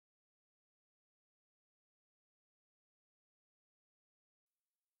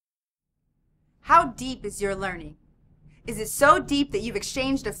How deep is your learning? Is it so deep that you've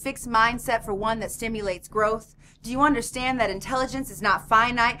exchanged a fixed mindset for one that stimulates growth? Do you understand that intelligence is not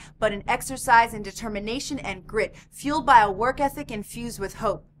finite, but an exercise in determination and grit, fueled by a work ethic infused with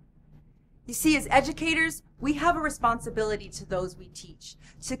hope? You see, as educators, we have a responsibility to those we teach,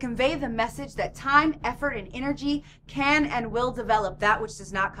 to convey the message that time, effort, and energy can and will develop that which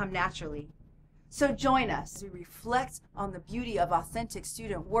does not come naturally. So join us as we reflect on the beauty of authentic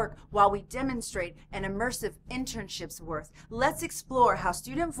student work while we demonstrate an immersive internship's worth. Let's explore how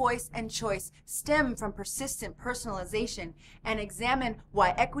student voice and choice stem from persistent personalization and examine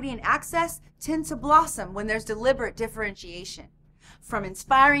why equity and access tend to blossom when there's deliberate differentiation. From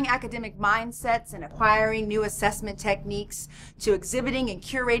inspiring academic mindsets and acquiring new assessment techniques to exhibiting and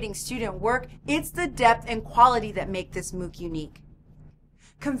curating student work, it's the depth and quality that make this MOOC unique.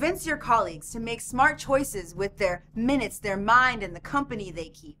 Convince your colleagues to make smart choices with their minutes, their mind, and the company they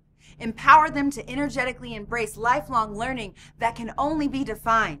keep. Empower them to energetically embrace lifelong learning that can only be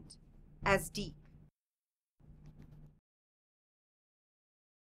defined as deep.